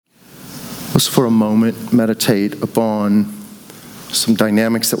Let's for a moment meditate upon some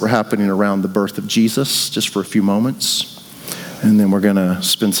dynamics that were happening around the birth of Jesus, just for a few moments. And then we're going to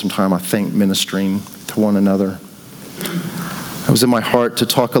spend some time, I think, ministering to one another. It was in my heart to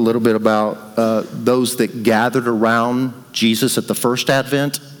talk a little bit about those that gathered around Jesus at the first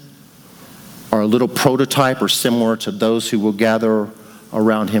Advent are a little prototype or similar to those who will gather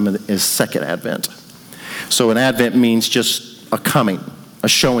around him as second Advent. So an Advent means just a coming, a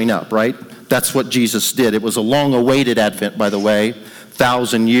showing up, right? That's what Jesus did. It was a long-awaited Advent, by the way.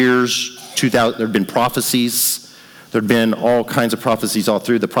 1,000 years, 2,000. There had been prophecies. There had been all kinds of prophecies all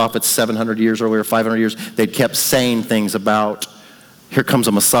through. The prophets 700 years earlier, 500 years, they'd kept saying things about, here comes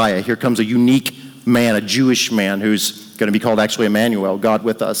a Messiah. Here comes a unique man, a Jewish man who's going to be called actually Emmanuel, God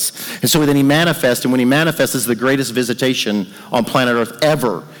with us. And so then he manifests, and when he manifests, is the greatest visitation on planet Earth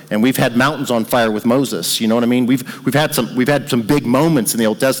ever. And we've had mountains on fire with Moses. You know what I mean? We've had some big moments in the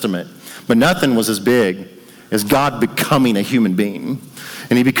Old Testament. But nothing was as big as God becoming a human being.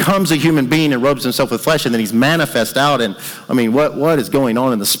 And he becomes a human being and robes himself with flesh, and then he's manifest out. And I mean, what is going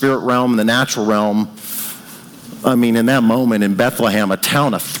on in the spirit realm and the natural realm? I mean, in that moment in Bethlehem, a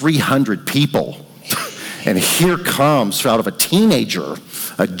town of 300 people. And here comes, out of a teenager,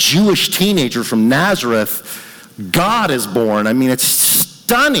 a Jewish teenager from Nazareth, God is born. I mean, it's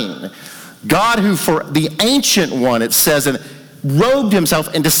stunning. God who for the ancient one, it says, and robed himself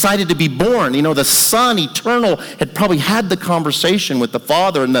and decided to be born. You know, the Son, eternal, had probably had the conversation with the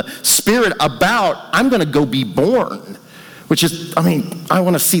Father and the Spirit about, I'm going to go be born. Which is, I mean, I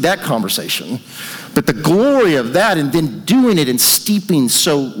want to see that conversation. But the glory of that and then doing it and stooping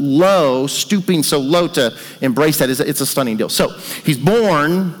so low to embrace that, it's a stunning deal. So he's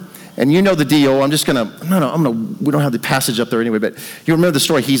born, and you know the deal. We don't have the passage up there anyway, but you remember the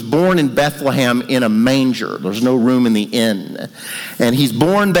story. He's born in Bethlehem in a manger. There's no room in the inn. And he's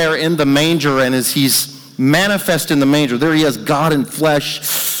born there in the manger, and as he's manifest in the manger, there he is, God in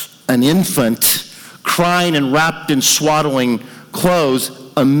flesh, an infant, crying and wrapped in swaddling clothes.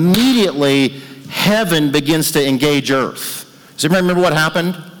 Immediately, heaven begins to engage earth. Does anybody remember what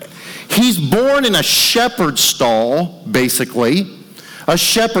happened? He's born in a shepherd's stall, basically. A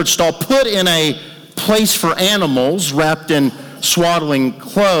shepherd's stall put in a place for animals, wrapped in swaddling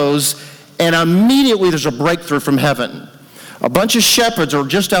clothes, and immediately there's a breakthrough from heaven. A bunch of shepherds are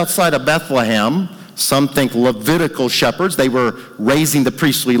just outside of Bethlehem. Some think Levitical shepherds. They were raising the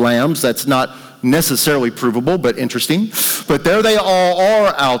priestly lambs. That's not necessarily provable, but interesting. But there they all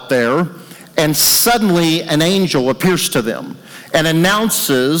are out there, and suddenly an angel appears to them and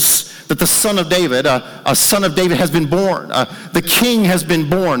announces that the Son of David, a Son of David has been born. The King has been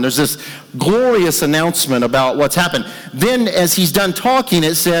born. There's this glorious announcement about what's happened. Then as he's done talking,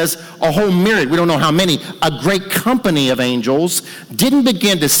 it says a whole myriad, we don't know how many, a great company of angels didn't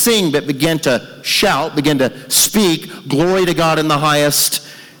begin to sing, but began to shout, began to speak, glory to God in the highest,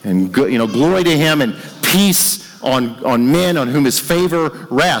 and glory to him, and peace on men on whom his favor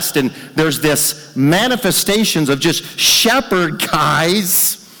rests. And there's this manifestations of just shepherd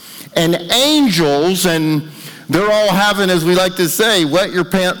guys and angels, and they're all having, as we like to say, wet your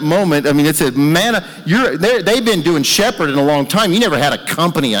pant moment. I mean, it's a they've been doing shepherding a long time. You never had a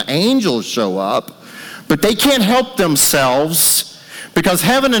company of angels show up, but they can't help themselves because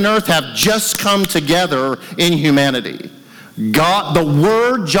heaven and earth have just come together in humanity. God, the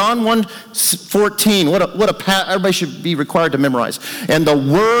Word, John 1:14, everybody should be required to memorize. And the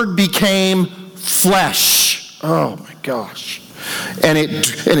Word became flesh. Oh my gosh. And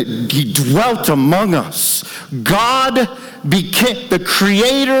he dwelt among us. God became, the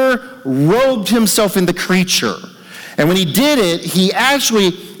Creator robed himself in the creature. And when he did it, he actually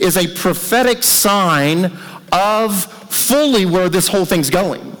is a prophetic sign of fully where this whole thing's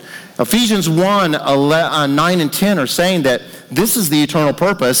going. Ephesians 1, 9 and 10 are saying that this is the eternal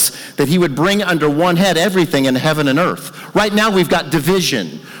purpose, that he would bring under one head everything in heaven and earth. Right now we've got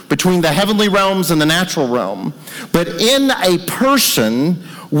division between the heavenly realms and the natural realm. But in a person,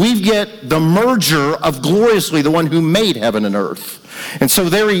 we get the merger of gloriously the one who made heaven and earth. And so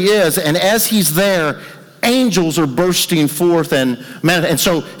there he is, and as he's there, angels are bursting forth, and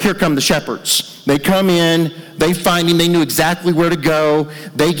so here come the shepherds. They come in, they find him, they knew exactly where to go.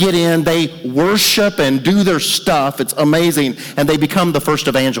 They get in, they worship and do their stuff. It's amazing, and they become the first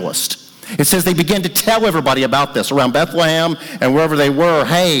evangelist. It says they began to tell everybody about this around Bethlehem and wherever they were.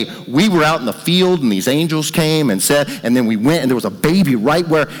 Hey, we were out in the field, and these angels came and said, and then we went, and there was a baby right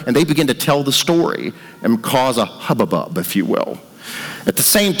where, and they began to tell the story and cause a hubbub, if you will. At the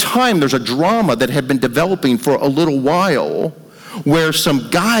same time, there's a drama that had been developing for a little while where some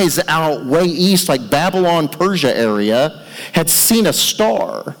guys out way east, like Babylon, Persia area, had seen a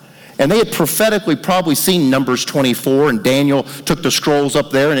star. And they had prophetically probably seen Numbers 24, and Daniel took the scrolls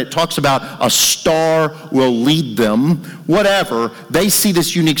up there, and it talks about a star will lead them. Whatever, they see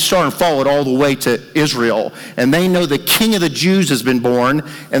this unique star and follow it all the way to Israel. And they know the King of the Jews has been born,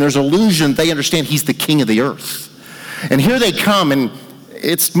 and there's illusion. They understand he's the King of the earth. And here they come, and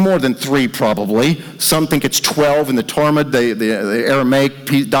it's more than 3 probably. Some think it's 12 in the Talmud, the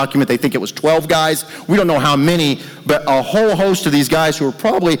Aramaic document. They think it was 12 guys. We don't know how many, but a whole host of these guys who are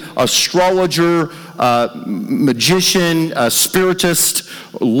probably astrologer, magician, spiritist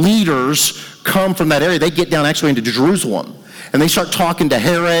leaders come from that area. They get down actually into Jerusalem. And they start talking to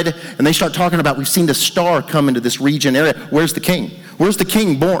Herod, and they start talking about, we've seen the star come into this region area. Where's the king? Where's the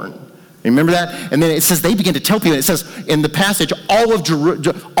king born? You remember that? And then it says they begin to tell people, it says in the passage, all of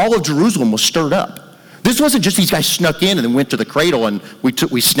Jerusalem was stirred up. This wasn't just these guys snuck in and then went to the cradle and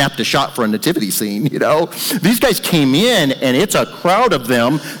we snapped a shot for a nativity scene, you know. These guys came in and it's a crowd of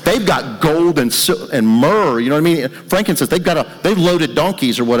them. They've got gold and myrrh, you know what I mean? Frankincense, they've loaded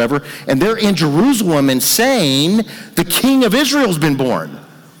donkeys or whatever, and they're in Jerusalem and saying, the King of Israel's been born.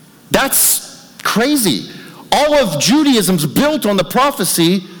 That's crazy. All of Judaism's built on the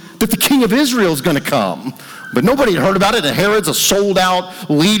prophecy that the King of Israel is going to come. But nobody had heard about it, and Herod's a sold-out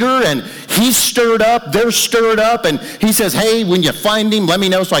leader, and he's stirred up, they're stirred up, and he says, hey, when you find him, let me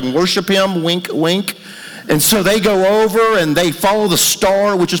know so I can worship him, wink, wink. And so they go over, and they follow the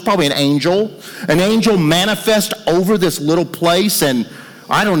star, which is probably an angel. An angel manifests over this little place, and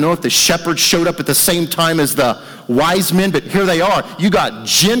I don't know if the shepherds showed up at the same time as the wise men, but here they are. You got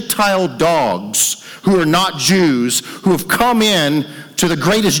Gentile dogs who are not Jews who have come in to the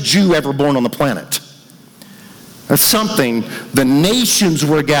greatest Jew ever born on the planet. That's something. The nations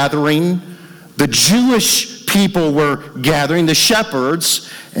were gathering. The Jewish people were gathering, the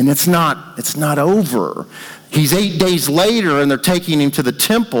shepherds, and it's not over. He's 8 days later, and they're taking him to the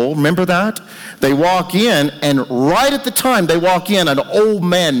temple. Remember that? They walk in, and right at the time they walk in, an old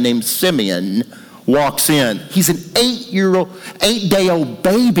man named Simeon walks in. He's an 8-day-old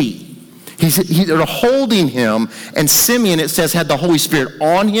baby. They're holding him, and Simeon, it says, had the Holy Spirit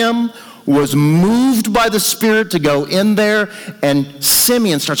on him, was moved by the Spirit to go in there, and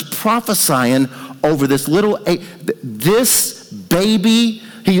Simeon starts prophesying over this this baby.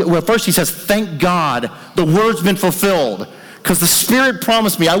 First he says, thank God, the word's been fulfilled, because the Spirit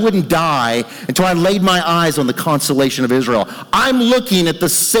promised me I wouldn't die until I laid my eyes on the consolation of Israel. I'm looking at the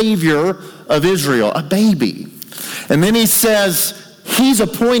Savior of Israel, a baby. And then he says, he's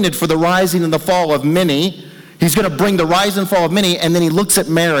appointed for the rising and the fall of many. He's going to bring the rise and fall of many. And then he looks at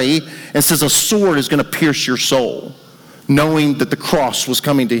Mary and says, a sword is going to pierce your soul, knowing that the cross was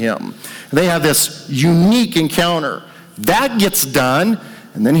coming to him. They have this unique encounter. That gets done.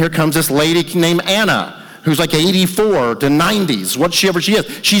 And then here comes this lady named Anna, who's like 84 to 90s, whatever she is.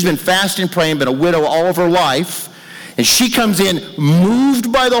 She's been fasting, praying, been a widow all of her life. And she comes in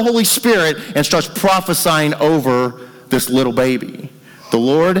moved by the Holy Spirit and starts prophesying over this little baby. The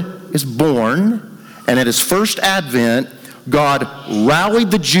Lord is born, and at his first advent, God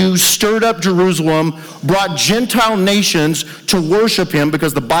rallied the Jews, stirred up Jerusalem, brought Gentile nations to worship him,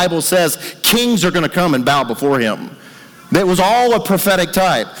 because the Bible says kings are going to come and bow before him. That was all a prophetic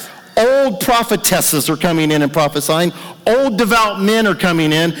type. Old prophetesses are coming in and prophesying. Old devout men are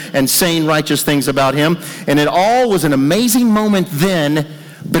coming in and saying righteous things about him. And it all was an amazing moment then,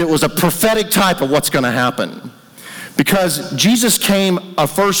 but it was a prophetic type of what's going to happen. Because Jesus came a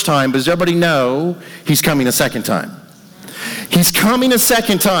first time, but does everybody know he's coming a second time? He's coming a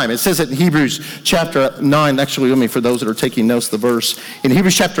second time. It says it in Hebrews chapter 9. Actually, for those that are taking notes, the verse. In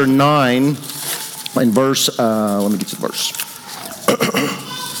Hebrews chapter 9, in verse, let me get to the verse.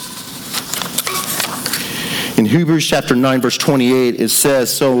 In Hebrews chapter 9, verse 28, it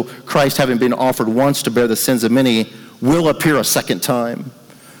says, so Christ, having been offered once to bear the sins of many, will appear a second time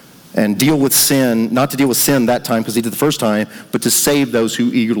and deal with sin, not to deal with sin that time because he did the first time, but to save those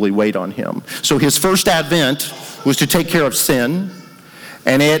who eagerly wait on him. So his first advent was to take care of sin,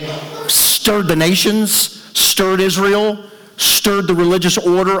 and it stirred the nations, stirred Israel, stirred the religious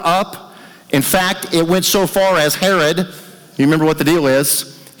order up. In fact, it went so far as Herod, you remember what the deal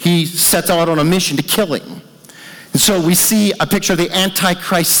is, he sets out on a mission to kill him. And so we see a picture of the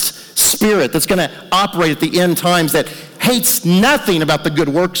Antichrist spirit that's going to operate at the end times, that hates nothing about the good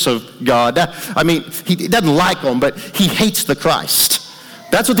works of God. I mean, he doesn't like them, but he hates the Christ.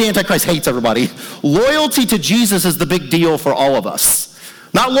 That's what the Antichrist hates, everybody. Loyalty to Jesus is the big deal for all of us.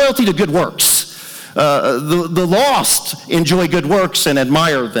 Not loyalty to good works. The lost enjoy good works and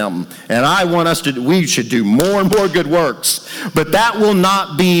admire them. And I want we should do more and more good works. But that will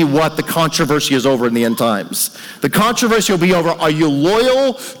not be what the controversy is over in the end times. The controversy will be over, are you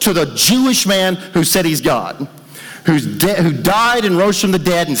loyal to the Jewish man who said he's God? Who died and rose from the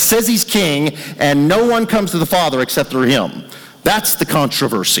dead and says he's king, and no one comes to the Father except through him. That's the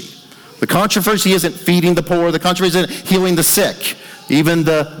controversy. The controversy isn't feeding the poor. The controversy isn't healing the sick. Even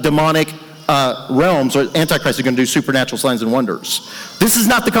the demonic realms or Antichrist are going to do supernatural signs and wonders. This is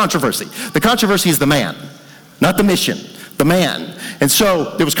not the controversy. The controversy is the man, not the mission, the man. And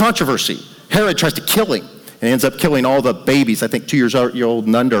so there was controversy. Herod tries to kill him. And ends up killing all the babies, I think 2 years old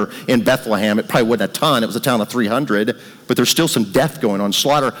and under, in Bethlehem. It probably wasn't a ton. It was a town of 300. But there's still some death going on,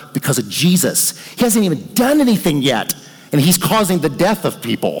 slaughter, because of Jesus. He hasn't even done anything yet. And he's causing the death of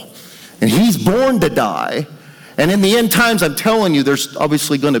people. And he's born to die. And in the end times, I'm telling you, there's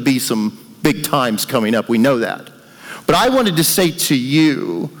obviously going to be some big times coming up. We know that. But I wanted to say to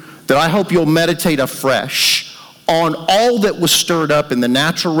you that I hope you'll meditate afresh on all that was stirred up in the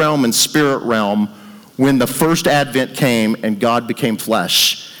natural realm and spirit realm when the first advent came and God became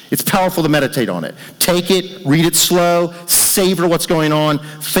flesh. It's powerful to meditate on it. Take it, read it slow, savor what's going on,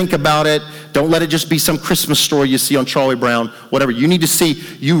 think about it. Don't let it just be some Christmas story you see on Charlie Brown, whatever. You need to see,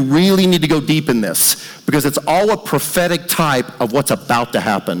 you really need to go deep in this because it's all a prophetic type of what's about to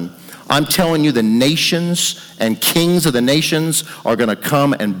happen. I'm telling you, the nations and kings of the nations are going to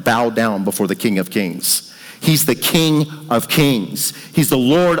come and bow down before the King of Kings. He's the King of Kings. He's the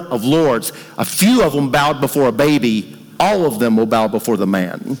Lord of Lords. A few of them bowed before a baby. All of them will bow before the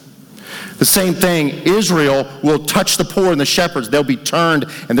man. The same thing, Israel will touch the poor and the shepherds. They'll be turned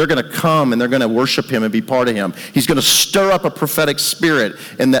and they're going to come and they're going to worship him and be part of him. He's going to stir up a prophetic spirit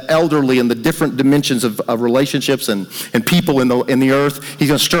in the elderly and the different dimensions of relationships and people in the earth. He's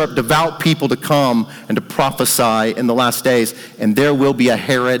going to stir up devout people to come and to prophesy in the last days. And there will be a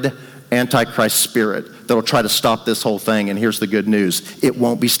Herod Antichrist spirit that'll try to stop this whole thing. And here's the good news. It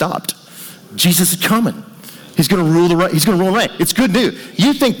won't be stopped. Jesus is coming. He's going to rule and reign. It's good news.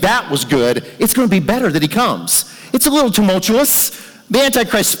 You think that was good. It's going to be better that he comes. It's a little tumultuous. The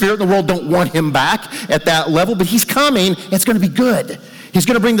Antichrist spirit in the world don't want him back at that level, but he's coming. It's going to be good. He's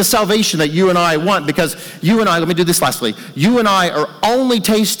going to bring the salvation that you and I want because you and I, let me do this lastly, you and I are only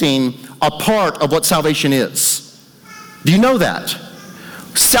tasting a part of what salvation is. Do you know that?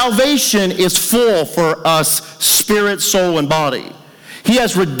 Salvation is full for us, spirit, soul, and body. He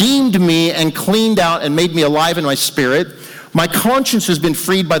has redeemed me and cleaned out and made me alive in my spirit. My conscience has been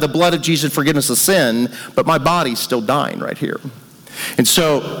freed by the blood of Jesus, forgiveness of sin, but my body's still dying right here. And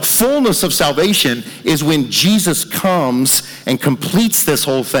so fullness of salvation is when Jesus comes and completes this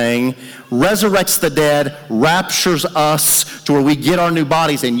whole thing, resurrects the dead, raptures us to where we get our new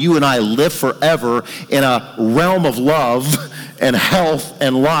bodies, and you and I live forever in a realm of love and health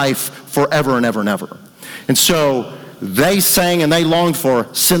and life forever and ever and ever. And so they sang and they longed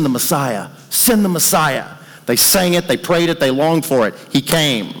for, send the Messiah, send the Messiah. They sang it, they prayed it, they longed for it. He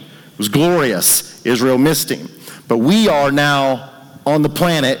came. It was glorious. Israel missed him. But we are now on the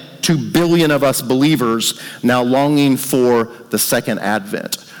planet, 2 billion of us believers, now longing for the second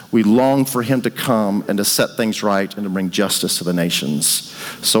advent. We long for him to come and to set things right and to bring justice to the nations.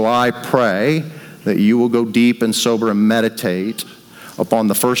 So I pray that you will go deep and sober and meditate upon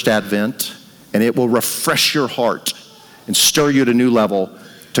the first advent, and it will refresh your heart and stir you at a new level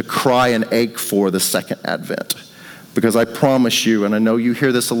to cry and ache for the second advent. Because I promise you, and I know you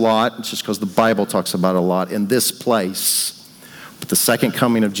hear this a lot, it's just because the Bible talks about it a lot, in this place, but the second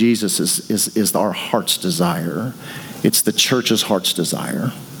coming of Jesus is our heart's desire. It's the church's heart's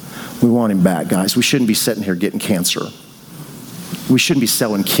desire. We want him back, guys. We shouldn't be sitting here getting cancer. We shouldn't be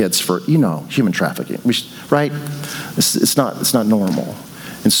selling kids for, human trafficking, right? It's not normal.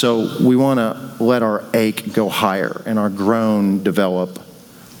 And so we want to let our ache go higher and our groan develop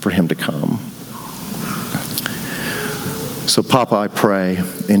for him to come. So Papa, I pray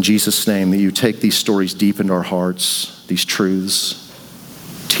in Jesus' name that you take these stories deep into our hearts, these truths,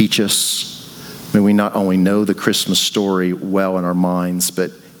 teach us. May we not only know the Christmas story well in our minds,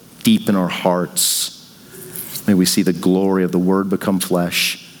 but deep in our hearts. May we see the glory of the Word become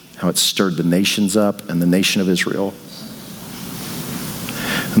flesh, how it stirred the nations up and the nation of Israel.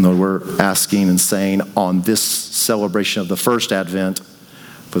 And Lord, we're asking and saying on this celebration of the first Advent,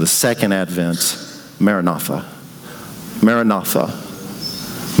 for the second Advent, Maranatha. Maranatha.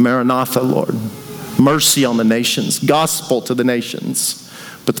 Maranatha, Lord. Mercy on the nations, gospel to the nations.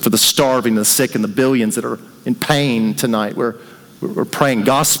 But for the starving, the sick, and the billions that are in pain tonight, we're praying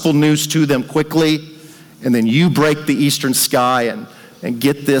gospel news to them quickly, and then you break the eastern sky and and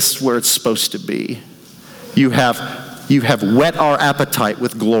get this where it's supposed to be. You have whet our appetite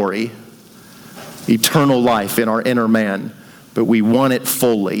with glory, eternal life in our inner man, but we want it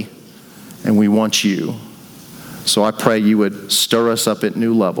fully, and we want you. So I pray you would stir us up at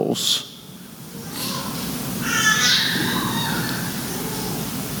new levels.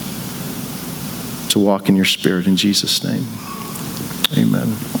 To walk in your Spirit in Jesus' name.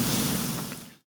 Amen.